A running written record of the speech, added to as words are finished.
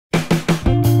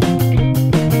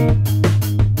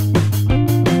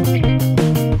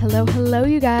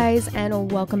guys,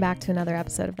 and welcome back to another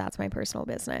episode of That's My Personal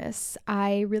Business.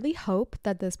 I really hope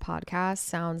that this podcast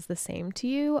sounds the same to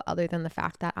you, other than the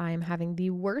fact that I'm having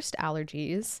the worst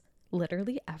allergies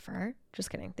literally ever. Just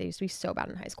kidding. They used to be so bad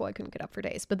in high school I couldn't get up for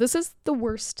days, but this is the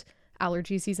worst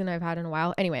allergy season I've had in a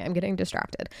while. Anyway, I'm getting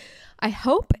distracted. I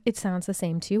hope it sounds the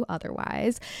same to you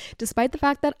otherwise, despite the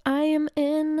fact that I am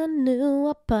in a new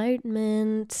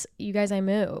apartment. You guys, I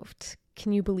moved.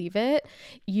 Can you believe it?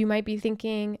 You might be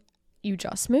thinking, you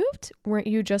just moved? Weren't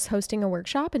you just hosting a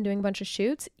workshop and doing a bunch of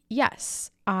shoots?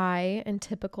 Yes, I, in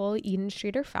typical Eden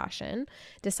Streeter fashion,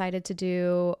 decided to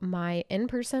do my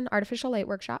in-person artificial light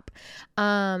workshop,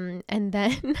 and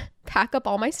then pack up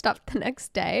all my stuff the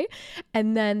next day.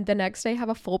 And then the next day have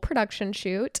a full production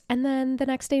shoot. And then the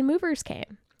next day movers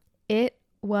came. It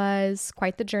was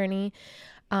quite the journey.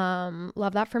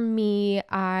 Love that for me.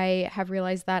 I have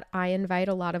realized that I invite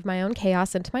a lot of my own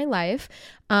chaos into my life.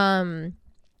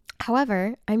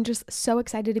 However, I'm just so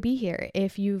excited to be here.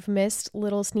 If you've missed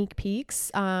little sneak peeks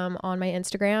on my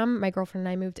Instagram, my girlfriend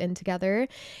and I moved in together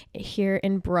here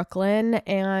in Brooklyn,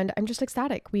 and I'm just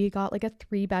ecstatic. We got like a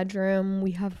 3-bedroom. We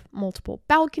have multiple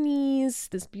balconies,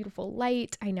 this beautiful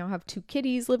light. I now have 2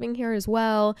 kitties living here as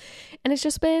well, and it's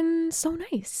just been so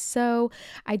nice. So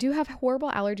I do have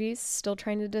horrible allergies, still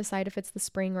trying to decide if it's the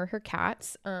spring or her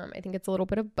cats. I think it's a little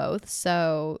bit of both,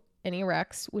 so any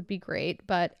Rex would be great.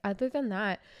 But other than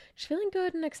that, just feeling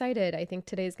good and excited. I think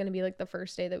today's going to be like the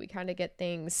first day that we kind of get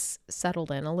things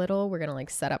settled in a little. We're going to like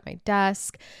set up my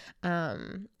desk.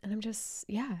 And I'm just,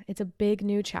 yeah, it's a big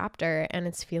new chapter and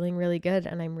it's feeling really good.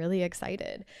 And I'm really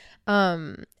excited.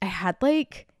 I had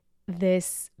like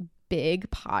this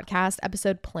big podcast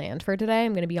episode planned for today.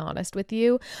 I'm going to be honest with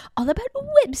you, all about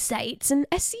websites and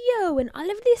SEO and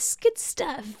all of this good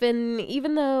stuff. And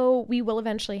even though we will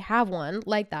eventually have one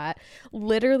like that,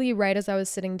 literally right as I was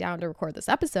sitting down to record this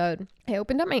episode, I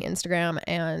opened up my Instagram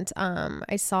and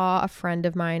I saw a friend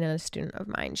of mine and a student of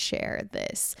mine share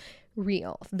this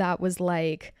reel that was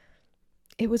like,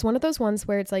 it was one of those ones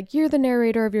where it's like, you're the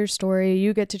narrator of your story.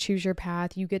 You get to choose your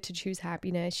path. You get to choose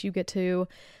happiness. You get to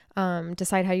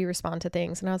decide how you respond to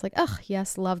things. And I was like, oh,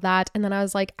 yes, love that. And then I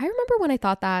was like, I remember when I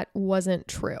thought that wasn't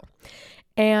true.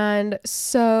 And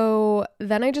so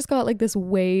then I just got like this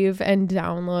wave and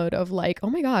download of like, oh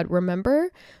my God,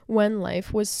 remember when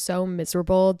life was so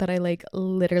miserable that I like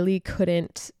literally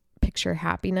couldn't picture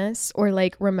happiness? Or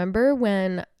like, remember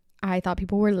when I thought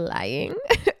people were lying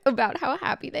about how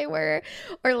happy they were?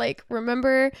 Or like,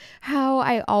 remember how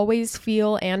I always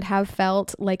feel and have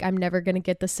felt like I'm never going to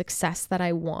get the success that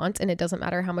I want, and it doesn't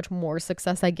matter how much more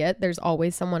success I get, there's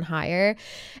always someone higher.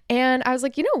 And I was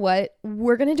like, you know what?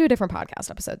 We're going to do a different podcast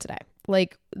episode today.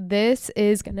 Like, this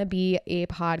is going to be a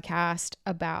podcast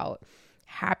about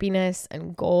happiness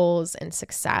and goals and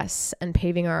success and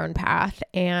paving our own path.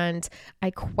 And I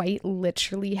quite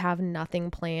literally have nothing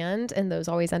planned, and those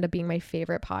always end up being my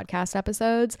favorite podcast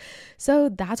episodes. So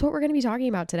that's what we're going to be talking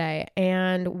about today.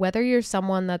 And whether you're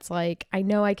someone that's like, I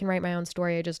know I can write my own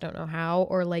story, I just don't know how,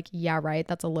 or like, yeah, right,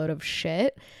 that's a load of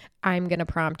shit, I'm going to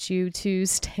prompt you to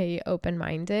stay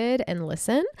open-minded and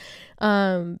listen,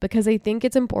 because I think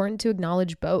it's important to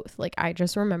acknowledge both. Like, I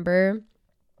just remember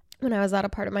when I was at a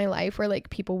part of my life where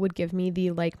like people would give me the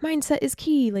like mindset is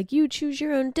key, like you choose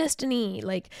your own destiny,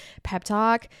 like pep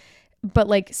talk. But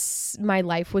like my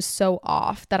life was so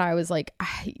off that I was like,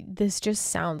 this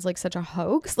just sounds like such a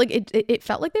hoax. Like it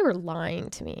felt like they were lying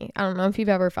to me. I don't know if you've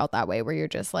ever felt that way where you're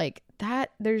just like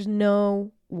that. There's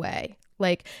no way.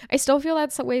 Like I still feel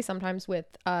that way sometimes with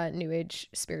new age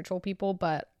spiritual people,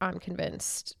 but I'm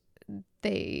convinced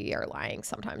they are lying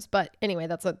sometimes. But anyway,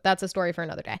 that's a story for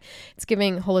another day. It's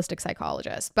giving holistic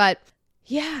psychologist. But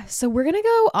yeah, so we're going to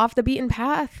go off the beaten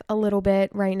path a little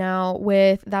bit right now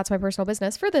with That's My Personal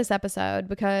Business for this episode,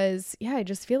 because yeah, I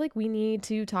just feel like we need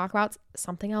to talk about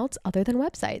something else other than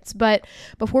websites. But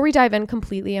before we dive in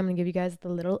completely, I'm going to give you guys the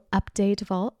little update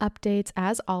of all updates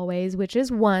as always, which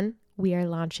is one, we are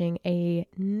launching a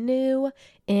new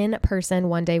in-person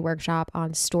one-day workshop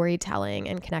on storytelling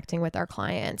and connecting with our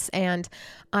clients. And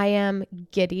I am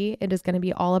giddy. It is going to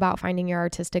be all about finding your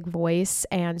artistic voice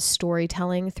and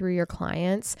storytelling through your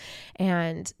clients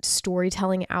and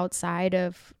storytelling outside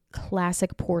of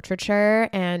classic portraiture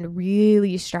and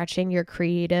really stretching your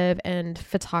creative and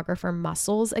photographer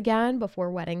muscles again before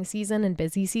wedding season and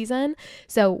busy season.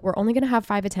 So we're only going to have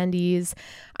 5 attendees.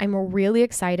 I'm really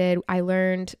excited. I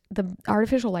learned the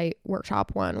artificial light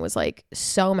workshop one was like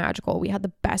so magical. We had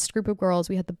the best group of girls.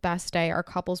 We had the best day. Our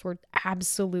couples were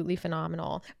absolutely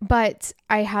phenomenal. But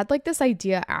I had like this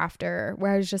idea after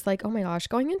where I was just like, oh my gosh,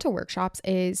 going into workshops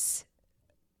is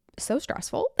so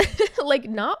stressful. Like,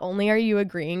 not only are you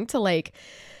agreeing to like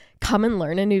come and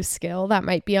learn a new skill that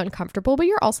might be uncomfortable, but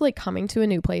you're also like coming to a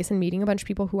new place and meeting a bunch of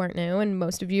people who aren't new. And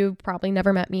most of you probably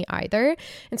never met me either.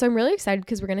 And so I'm really excited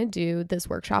because we're going to do this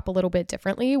workshop a little bit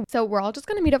differently. So we're all just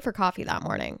going to meet up for coffee that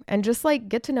morning and just like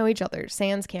get to know each other,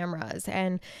 sans cameras,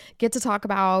 and get to talk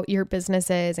about your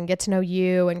businesses and get to know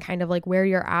you and kind of like where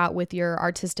you're at with your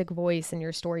artistic voice and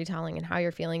your storytelling and how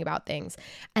you're feeling about things.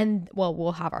 And well,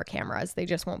 we'll have our cameras. They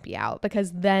just won't be out,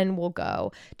 because then we'll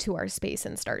go to our space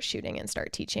and start shooting and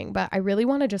start teaching. But I really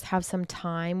want to just have some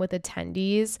time with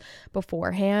attendees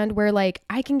beforehand where like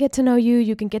I can get to know you,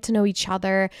 you can get to know each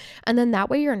other. And then that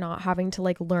way you're not having to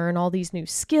like learn all these new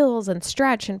skills and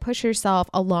stretch and push yourself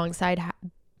alongside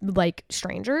like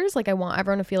strangers. Like I want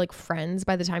everyone to feel like friends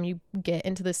by the time you get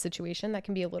into this situation that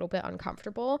can be a little bit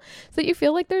uncomfortable, so that you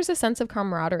feel like there's a sense of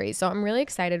camaraderie. So I'm really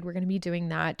excited. We're going to be doing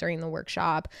that during the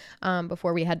workshop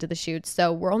before we head to the shoot.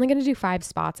 So we're only going to do 5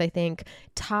 spots, I think,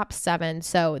 top 7.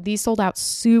 So these sold out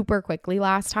super quickly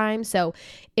last time. So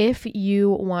if you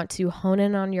want to hone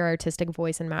in on your artistic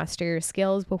voice and master your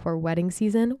skills before wedding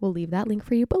season, we'll leave that link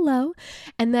for you below.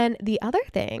 And then the other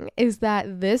thing is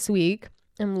that this week,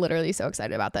 I'm literally so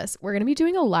excited about this, we're going to be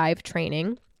doing a live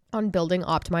training on building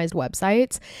optimized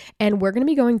websites. And we're going to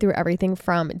be going through everything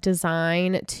from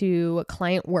design to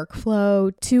client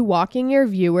workflow to walking your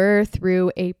viewer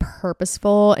through a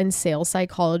purposeful and sales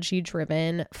psychology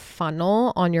driven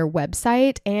funnel on your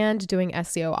website and doing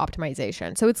SEO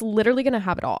optimization. So it's literally going to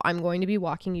have it all. I'm going to be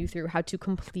walking you through how to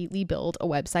completely build a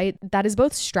website that is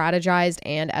both strategized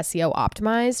and SEO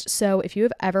optimized. So if you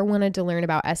have ever wanted to learn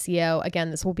about SEO,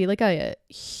 again, this will be like a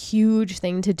huge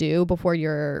thing to do before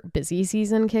your busy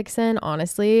season kicks in,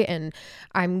 honestly. And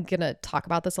I'm gonna talk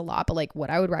about this a lot, but like what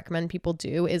I would recommend people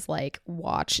do is like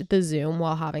watch the Zoom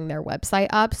while having their website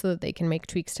up so that they can make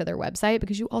tweaks to their website,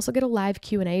 because you also get a live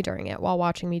Q&A during it while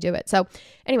watching me do it. So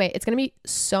anyway, it's gonna be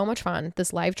so much fun,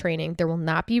 this live training. There will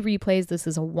not be replays. This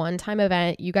is a one-time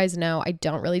event. You guys know I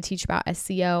don't really teach about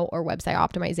SEO or website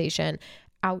optimization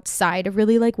outside of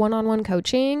really like one-on-one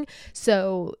coaching.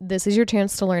 So this is your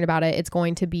chance to learn about it. It's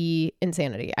going to be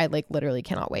insanity. I like literally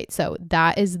cannot wait. So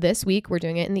that is this week. We're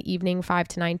doing it in the evening, 5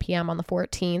 to 9 p.m. on the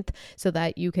 14th, so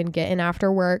that you can get in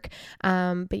after work.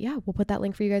 But yeah, we'll put that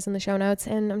link for you guys in the show notes.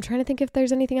 And I'm trying to think if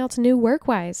there's anything else new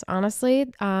work-wise,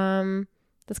 honestly.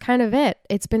 That's kind of it.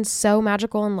 It's been so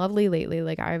magical and lovely lately.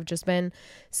 Like I've just been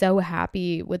so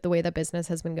happy with the way that business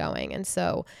has been going. And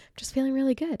so I'm just feeling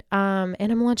really good. And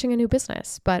I'm launching a new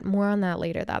business, but more on that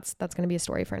later. That's going to be a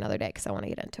story for another day, because I want to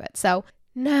get into it. So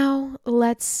now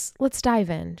let's dive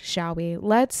in, shall we?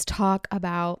 Let's start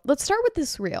with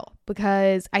this reel,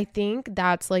 because I think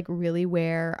that's like really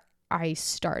where I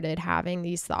started having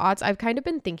these thoughts. I've kind of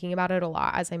been thinking about it a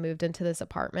lot as I moved into this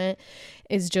apartment,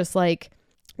 is just like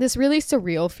this really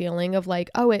surreal feeling of like,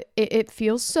 oh, it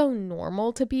feels so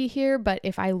normal to be here. But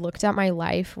if I looked at my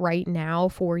life right now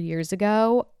 4 years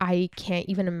ago, I can't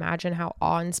even imagine how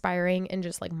awe-inspiring and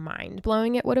just like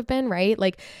mind-blowing it would have been, right?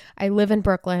 Like I live in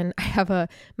Brooklyn. I have a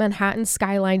Manhattan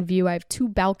skyline view. I have 2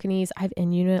 balconies. I have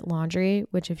in-unit laundry,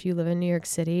 which if you live in New York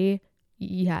City,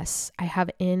 yes, I have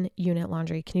in-unit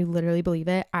laundry. Can you literally believe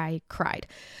it? I cried.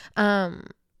 I'm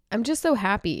just so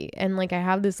happy. And like I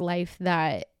have this life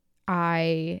that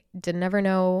I didn't ever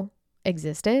know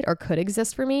existed or could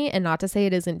exist for me. And not to say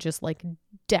it isn't just like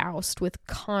doused with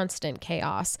constant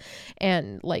chaos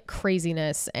and like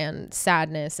craziness and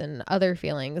sadness and other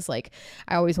feelings. Like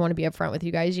I always want to be upfront with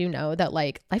you guys, you know, that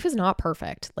like life is not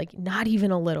perfect, like not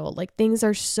even a little. Like things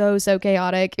are so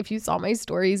chaotic. If you saw my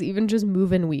stories, even just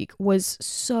move-in week was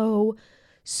so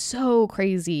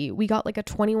crazy. We got like a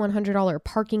 $2,100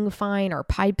 parking fine. Our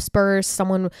pipes burst.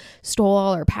 Someone stole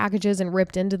all our packages and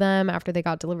ripped into them after they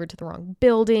got delivered to the wrong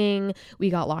building.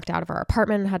 We got locked out of our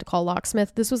apartment and had to call a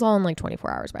locksmith. This was all in like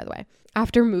 24 hours, by the way,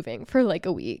 after moving for like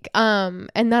a week. And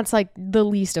that's like the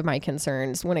least of my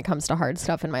concerns when it comes to hard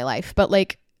stuff in my life. But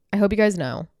like, I hope you guys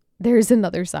know there's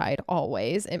another side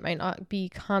always. It might not be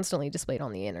constantly displayed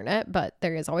on the internet, but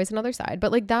there is always another side.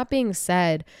 But like that being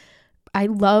said, I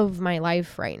love my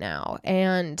life right now,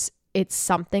 and it's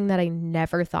something that I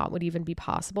never thought would even be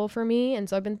possible for me. And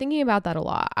so I've been thinking about that a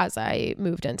lot as I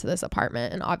moved into this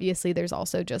apartment. And obviously there's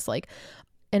also just like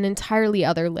an entirely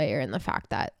other layer in the fact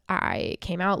that I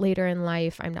came out later in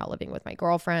life. I'm now living with my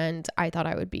girlfriend. I thought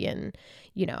I would be in,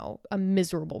 you know, a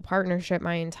miserable partnership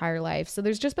my entire life. So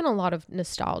there's just been a lot of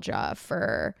nostalgia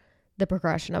for the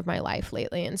progression of my life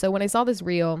lately. And so when I saw this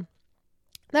reel,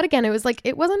 that again, it was like,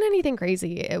 it wasn't anything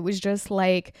crazy. It was just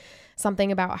like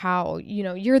something about how, you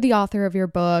know, you're the author of your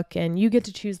book and you get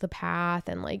to choose the path,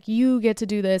 and like you get to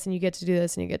do this and you get to do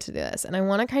this and you get to do this. And I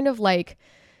want to kind of like,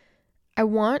 I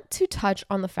want to touch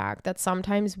on the fact that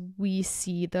sometimes we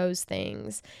see those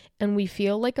things and we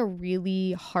feel like a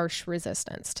really harsh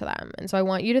resistance to them. And so I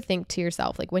want you to think to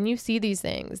yourself, like when you see these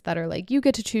things that are like, you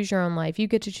get to choose your own life, you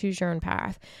get to choose your own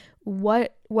path,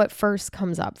 what first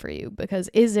comes up for you? Because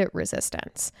is it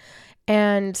resistance?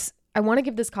 And I want to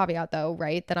give this caveat though,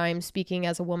 right? That I'm speaking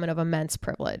as a woman of immense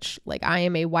privilege. Like I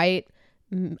am a white,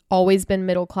 always been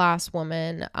middle class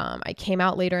woman. I came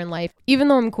out later in life, even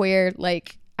though I'm queer,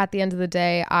 like at the end of the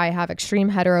day, I have extreme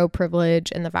hetero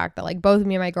privilege in the fact that like both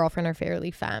me and my girlfriend are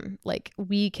fairly femme. Like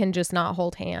we can just not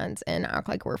hold hands and act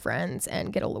like we're friends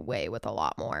and get away with a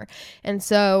lot more. And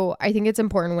so I think it's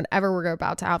important whenever we're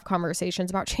about to have conversations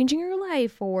about changing your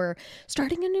life or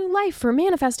starting a new life or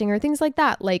manifesting or things like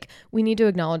that, like we need to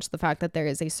acknowledge the fact that there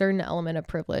is a certain element of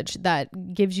privilege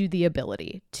that gives you the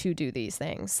ability to do these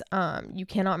things. You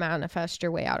cannot manifest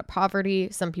your way out of poverty.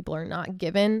 Some people are not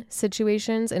given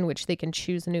situations in which they can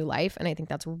choose a new life. And I think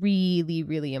that's really,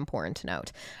 really important to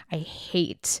note. I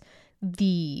hate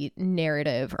the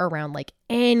narrative around like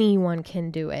anyone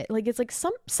can do it. Like it's like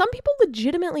some people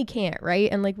legitimately can't, right?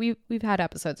 And like we've had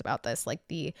episodes about this, like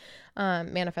the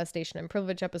manifestation and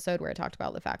privilege episode where I talked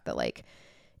about the fact that like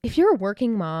if you're a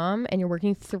working mom and you're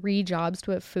working 3 jobs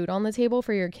to have food on the table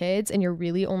for your kids and you're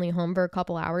really only home for a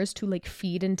couple hours to like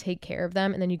feed and take care of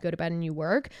them and then you go to bed and you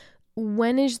work,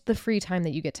 when is the free time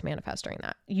that you get to manifest during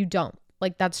that? You don't.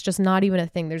 Like that's just not even a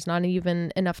thing. There's not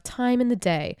even enough time in the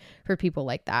day for people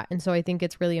like that. And so I think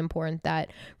it's really important that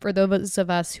for those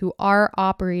of us who are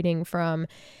operating from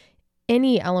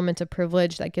any element of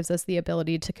privilege that gives us the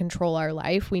ability to control our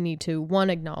life, we need to, 1,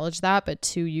 acknowledge that, but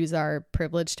 2, use our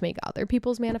privilege to make other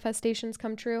people's manifestations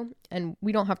come true. And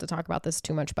we don't have to talk about this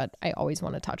too much, but I always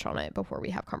want to touch on it before we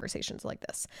have conversations like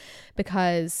this,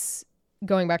 because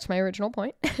going back to my original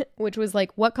point, which was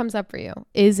like, what comes up for you?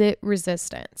 Is it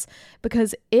resistance?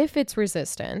 Because if it's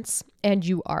resistance and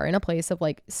you are in a place of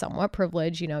like somewhat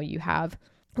privilege, you know, you have,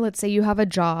 let's say you have a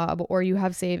job or you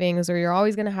have savings or you're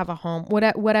always going to have a home,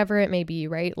 whatever it may be,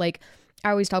 right? Like I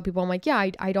always tell people, I'm like,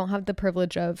 yeah, I don't have the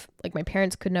privilege of like my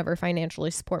parents could never financially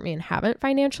support me and haven't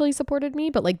financially supported me.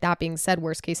 But like that being said,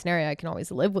 worst case scenario, I can always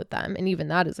live with them. And even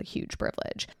that is a huge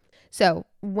privilege. So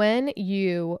when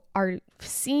you are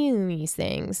seeing these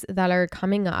things that are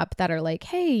coming up that are like,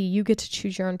 hey, you get to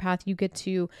choose your own path, you get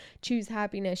to choose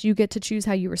happiness, you get to choose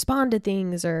how you respond to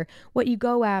things or what you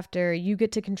go after, you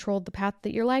get to control the path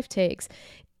that your life takes.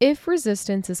 If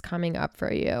resistance is coming up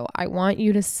for you, I want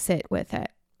you to sit with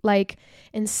it. Like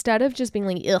instead of just being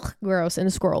like, ugh, gross and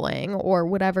scrolling or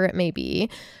whatever it may be,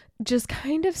 just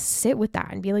kind of sit with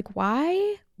that and be like,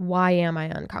 why am I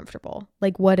uncomfortable?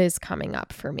 Like, what is coming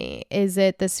up for me? Is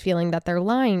it this feeling that they're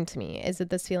lying to me? Is it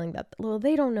this feeling that, well,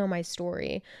 they don't know my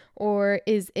story? Or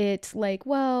is it like,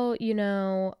 well, you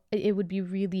know, it would be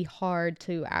really hard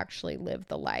to actually live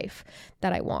the life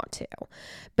that I want to?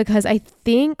 Because I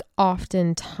think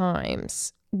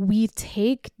oftentimes we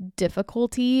take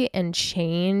difficulty and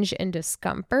change and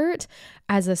discomfort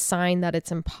as a sign that it's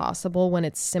impossible when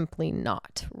it's simply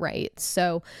not, right?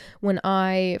 So when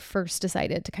I first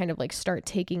decided to kind of like start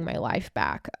taking my life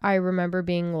back, I remember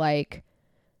being like,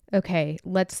 okay,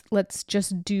 let's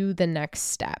just do the next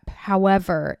step.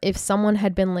 However, if someone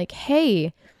had been like,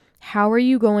 hey, how are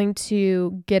you going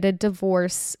to get a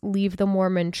divorce, leave the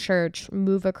Mormon church,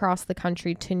 move across the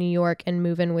country to New York and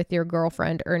move in with your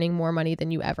girlfriend, earning more money than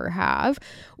you ever have,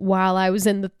 while I was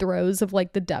in the throes of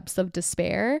like the depths of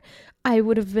despair, I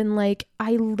would have been like,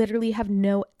 I literally have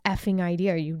no effing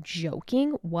idea. Are you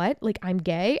joking? What? Like I'm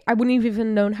gay? I wouldn't have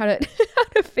even known how to how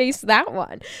to face that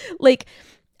one. Like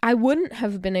I wouldn't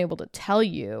have been able to tell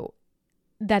you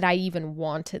that I even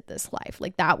wanted this life.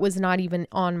 Like that was not even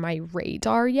on my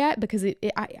radar yet because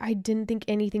I didn't think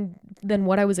anything than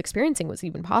what I was experiencing was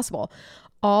even possible.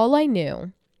 All I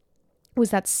knew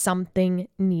was that something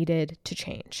needed to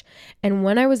change. And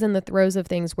when I was in the throes of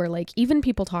things where like even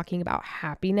people talking about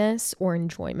happiness or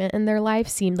enjoyment in their life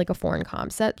seemed like a foreign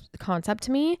concept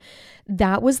to me,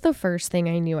 that was the first thing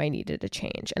I knew I needed to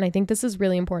change. And I think this is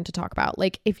really important to talk about.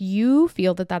 Like if you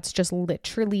feel that that's just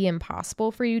literally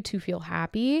impossible for you to feel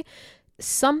happy,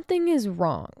 something is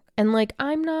wrong. And like,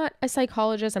 I'm not a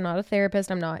psychologist, I'm not a therapist,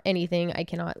 I'm not anything. I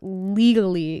cannot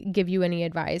legally give you any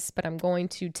advice, but I'm going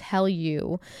to tell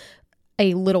you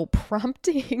a little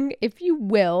prompting, if you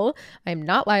will. I'm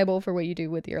not liable for what you do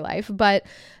with your life, but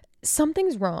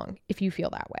something's wrong if you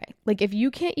feel that way. Like if you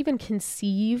can't even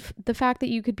conceive the fact that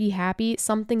you could be happy,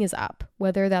 something is up,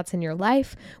 whether that's in your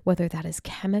life, whether that is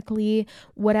chemically,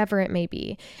 whatever it may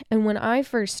be. And when I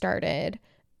first started,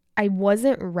 I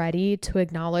wasn't ready to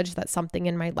acknowledge that something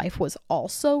in my life was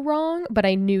also wrong, but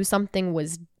I knew something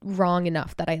was wrong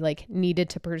enough that I like needed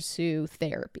to pursue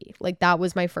therapy. Like that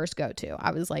was my first go-to.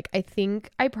 I was like, I think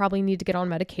I probably need to get on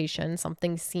medication.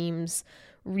 Something seems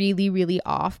really, really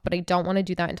off, but I don't want to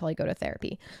do that until I go to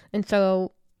therapy. And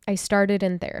so I started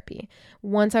in therapy.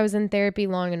 Once I was in therapy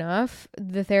long enough,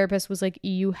 the therapist was like,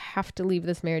 you have to leave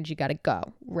this marriage. You got to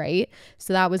go. Right.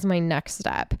 So that was my next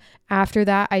step. After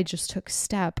that, I just took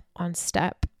step on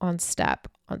step on step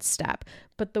on step.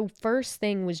 But the first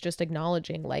thing was just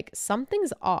acknowledging like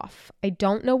something's off. I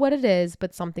don't know what it is,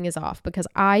 but something is off because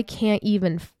I can't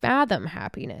even fathom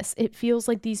happiness. It feels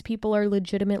like these people are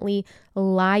legitimately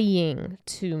lying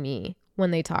to me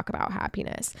when they talk about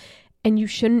happiness. And you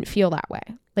shouldn't feel that way.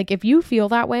 Like if you feel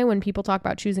that way when people talk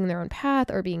about choosing their own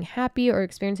path or being happy or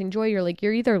experiencing joy, you're like,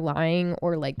 you're either lying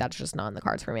or like, that's just not in the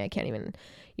cards for me. I can't even,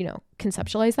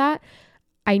 conceptualize that.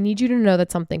 I need you to know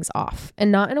that something's off,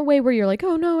 and not in a way where you're like,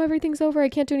 oh no, everything's over. I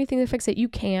can't do anything to fix it. You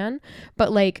can,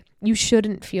 but like you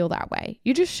shouldn't feel that way.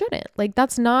 You just shouldn't. Like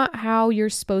that's not how you're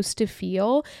supposed to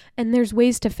feel. And there's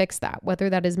ways to fix that, whether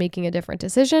that is making a different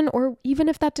decision or even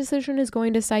if that decision is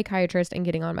going to a psychiatrist and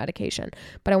getting on medication.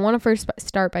 But I want to first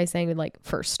start by saying we're like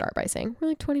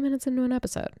 20 minutes into an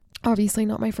episode. Obviously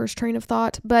not my first train of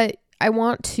thought, but I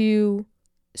want to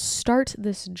start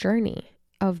this journey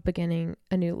of beginning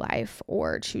a new life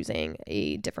or choosing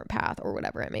a different path or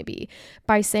whatever it may be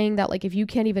by saying that like if you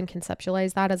can't even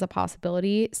conceptualize that as a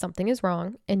possibility, something is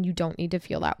wrong and you don't need to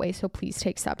feel that way. So please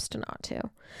take steps to not to.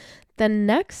 The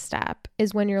next step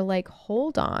is when you're like,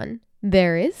 hold on,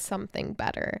 there is something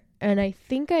better and I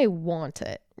think I want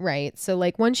it, right? So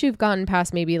like once you've gotten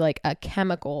past maybe like a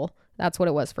chemical, that's what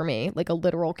it was for me, like a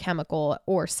literal chemical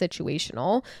or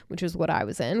situational, which is what I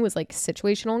was in, was like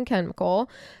situational and chemical.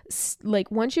 Like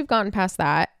once you've gotten past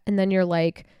that and then you're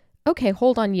like, okay,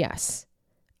 hold on. Yes,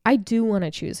 I do want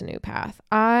to choose a new path.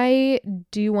 I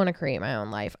do want to create my own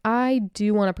life. I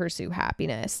do want to pursue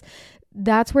happiness.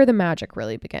 That's where the magic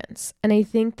really begins. And I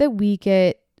think that we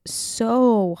get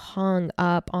so hung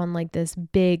up on like this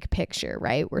big picture,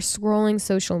 right? We're scrolling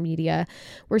social media.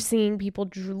 We're seeing people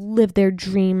live their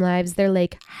dream lives. They're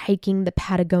like hiking the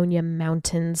Patagonia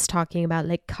mountains, talking about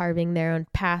like carving their own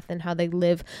path and how they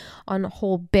live on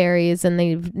whole berries and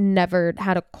they've never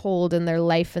had a cold in their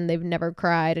life and they've never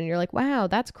cried. And you're like, wow,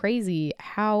 that's crazy.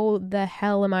 How the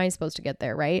hell am I supposed to get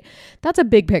there, right? That's a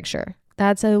big picture.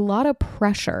 That's a lot of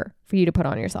pressure for you to put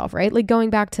on yourself, right? Like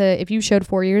going back to if you showed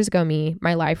 4 years ago me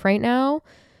my life right now,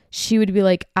 she would be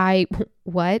like,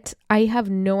 what? I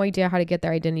have no idea how to get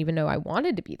there. I didn't even know I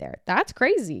wanted to be there. That's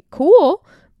crazy. Cool.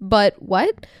 But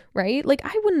what? Right? Like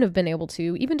I wouldn't have been able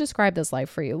to even describe this life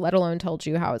for you, let alone told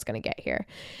you how I was going to get here.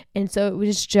 And so it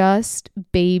was just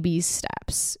baby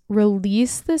steps.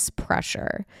 Release this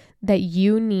pressure that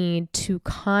you need to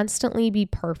constantly be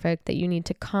perfect, that you need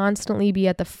to constantly be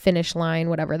at the finish line,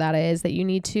 whatever that is, that you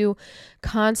need to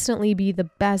constantly be the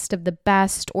best of the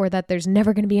best, or that there's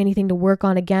never going to be anything to work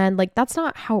on again. Like that's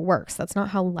not how it works. That's not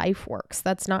how life works.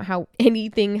 That's not how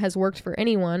anything has worked for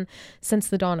anyone since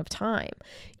the dawn of time.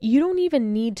 You don't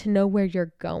even need to know where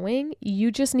you're going.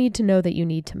 You just need to know that you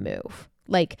need to move.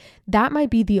 Like that might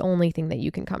be the only thing that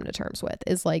you can come to terms with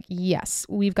is like, yes,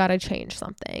 we've got to change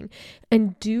something,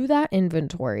 and do that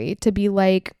inventory to be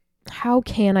like, how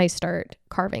can I start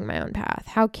carving my own path?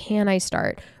 How can I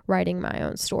start writing my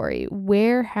own story?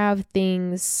 Where have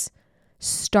things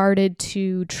started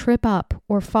to trip up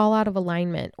or fall out of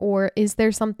alignment? Or is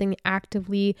there something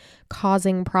actively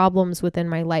causing problems within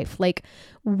my life? Like,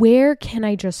 where can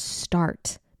I just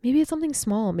start? Maybe it's something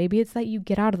small. Maybe it's that you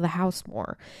get out of the house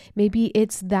more. Maybe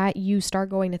it's that you start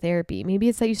going to therapy. Maybe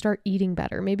it's that you start eating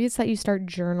better. Maybe it's that you start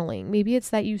journaling. Maybe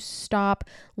it's that you stop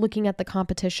looking at the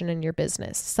competition in your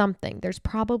business. Something. There's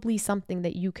probably something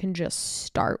that you can just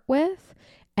start with.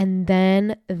 And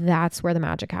then that's where the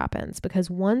magic happens.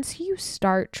 Because once you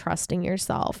start trusting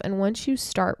yourself and once you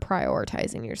start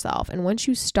prioritizing yourself and once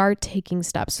you start taking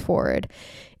steps forward,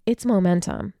 it's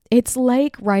momentum. It's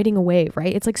like riding a wave,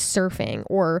 right? It's like surfing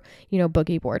or,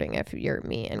 boogie boarding if you're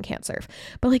me and can't surf.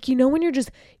 But like, when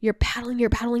you're paddling,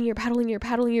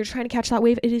 you're trying to catch that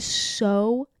wave. It is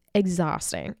so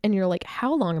exhausting. And you're like,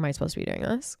 how long am I supposed to be doing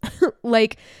this?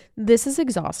 Like, this is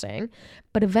exhausting.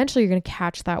 But eventually you're going to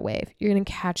catch that wave. You're going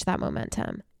to catch that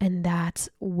momentum. And that's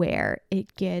where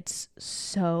it gets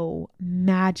so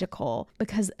magical,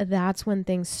 because that's when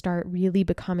things start really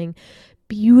becoming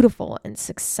beautiful and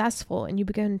successful, and you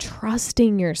begin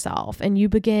trusting yourself and you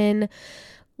begin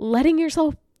letting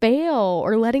yourself fail,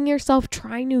 or letting yourself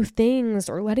try new things,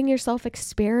 or letting yourself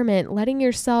experiment, letting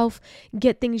yourself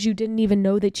get things you didn't even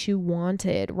know that you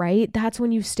wanted, right? That's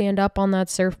when you stand up on that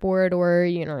surfboard, or,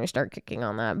 you know, you start kicking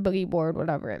on that boogie board,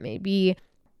 whatever it may be.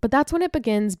 But that's when it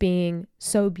begins being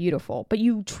so beautiful. But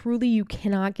you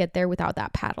cannot get there without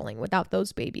that paddling, without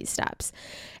those baby steps.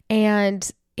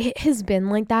 And it has been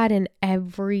like that in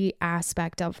every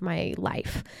aspect of my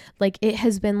life. Like, it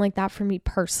has been like that for me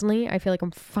personally. I feel like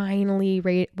I'm finally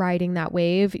riding that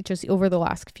wave just over the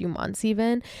last few months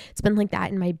even. It's been like that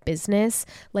in my business.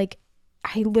 Like,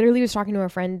 I literally was talking to a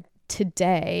friend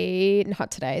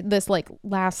this like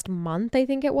last month, I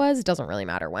think it was. It doesn't really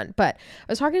matter when, but I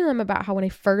was talking to them about how when I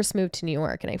first moved to New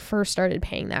York and I first started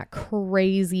paying that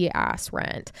crazy ass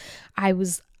rent, I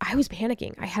was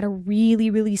panicking. I had a really,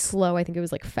 really slow, I think it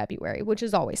was like February, which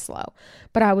is always slow.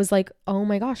 But I was like, oh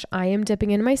my gosh, I am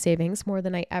dipping into my savings more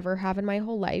than I ever have in my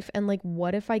whole life. And like,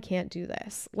 what if I can't do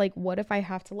this? Like, what if I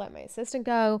have to let my assistant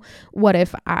go? What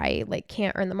if I like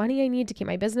can't earn the money I need to keep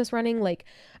my business running? Like,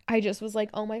 I just was like,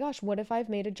 oh my gosh, what if I've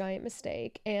made a giant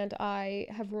mistake and I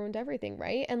have ruined everything,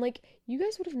 right? And like, you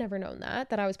guys would have never known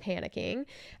that I was panicking.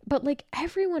 But like,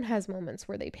 everyone has moments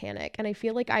where they panic. And I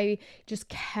feel like I just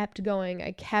kept going.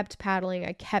 I kept paddling.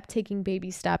 I kept taking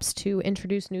baby steps to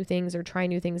introduce new things or try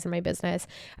new things in my business.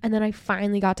 And then I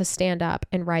finally got to stand up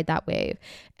and ride that wave.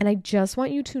 And I just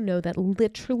want you to know that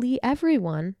literally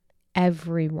everyone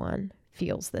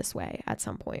feels this way at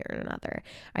some point or another.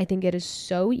 I think it is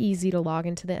so easy to log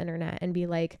into the internet and be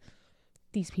like,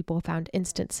 these people have found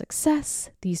instant success.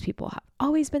 These people have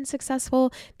always been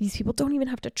successful. These people don't even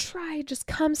have to try. It just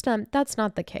comes to them. That's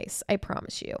not the case. I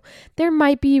promise you. There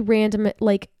might be random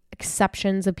like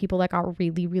exceptions of people that got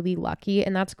really, really lucky,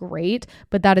 and that's great,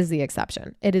 but that is the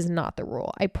exception. It is not the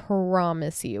rule. I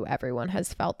promise you everyone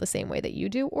has felt the same way that you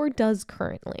do or does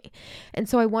currently. And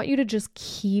so I want you to just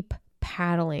keep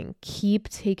paddling, keep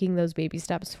taking those baby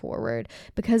steps forward,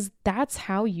 because that's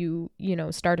how you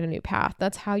start a new path.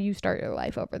 That's how you start your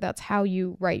life over. That's how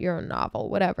you write your own novel,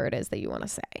 whatever it is that you want to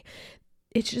say.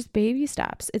 It's just baby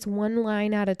steps. It's one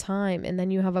line at a time, and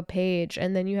then you have a page,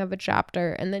 and then you have a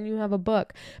chapter, and then you have a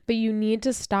book. But you need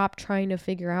to stop trying to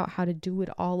figure out how to do it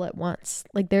all at once.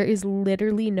 Like, there is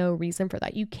literally no reason for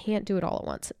that. You can't do it all at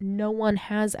once. No one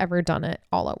has ever done it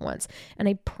all at once. And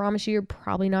I promise you're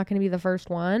probably not going to be the first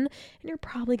one, and you're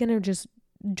probably going to just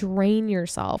drain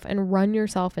yourself and run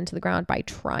yourself into the ground by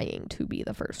trying to be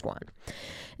the first one.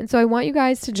 And so I want you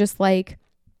guys to just like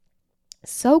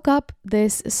soak up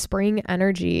this spring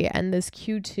energy and this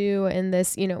Q2 and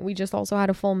this, we just also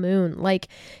had a full moon. Like,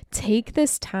 take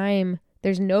this time.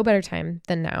 There's no better time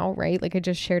than now, right? Like, I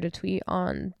just shared a tweet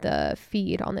on the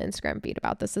Instagram feed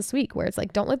about this week, where it's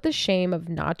like, don't let the shame of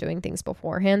not doing things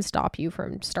beforehand stop you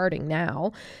from starting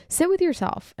now. Sit with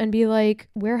yourself and be like,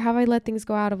 where have I let things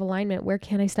go out of alignment? Where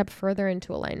can I step further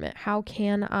into alignment? How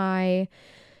can I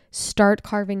start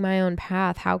carving my own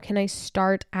path? How can I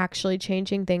start actually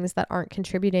changing things that aren't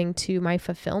contributing to my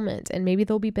fulfillment? And maybe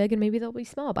they'll be big and maybe they'll be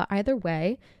small, but either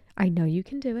way, I know you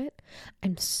can do it.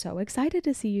 I'm so excited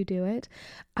to see you do it.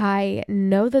 I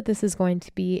know that this is going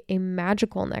to be a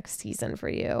magical next season for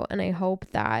you. And I hope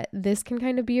that this can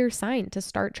kind of be your sign to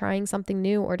start trying something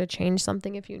new or to change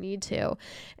something if you need to.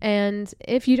 And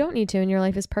if you don't need to and your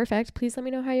life is perfect, please let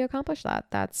me know how you accomplish that.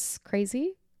 That's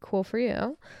crazy. Cool for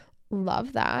you.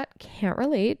 Love that. Can't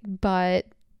relate, but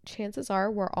chances are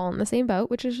we're all in the same boat,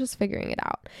 which is just figuring it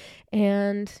out.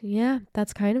 And yeah,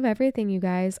 that's kind of everything, you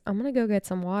guys. I'm going to go get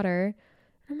some water.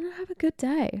 I'm going to have a good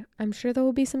day. I'm sure there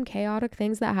will be some chaotic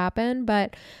things that happen,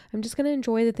 but I'm just going to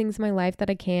enjoy the things in my life that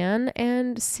I can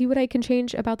and see what I can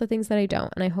change about the things that I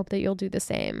don't. And I hope that you'll do the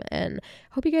same. And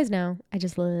I hope you guys know I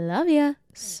just love you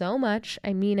so much.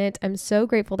 I mean it. I'm so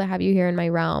grateful to have you here in my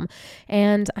realm.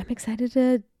 And I'm excited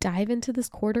to dive into this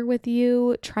quarter with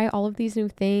you, try all of these new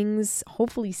things,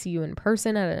 hopefully see you in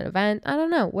person at an event. I don't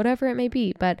know, whatever it may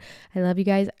be. But I love you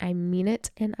guys. I mean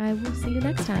it. And I will see you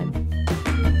next time.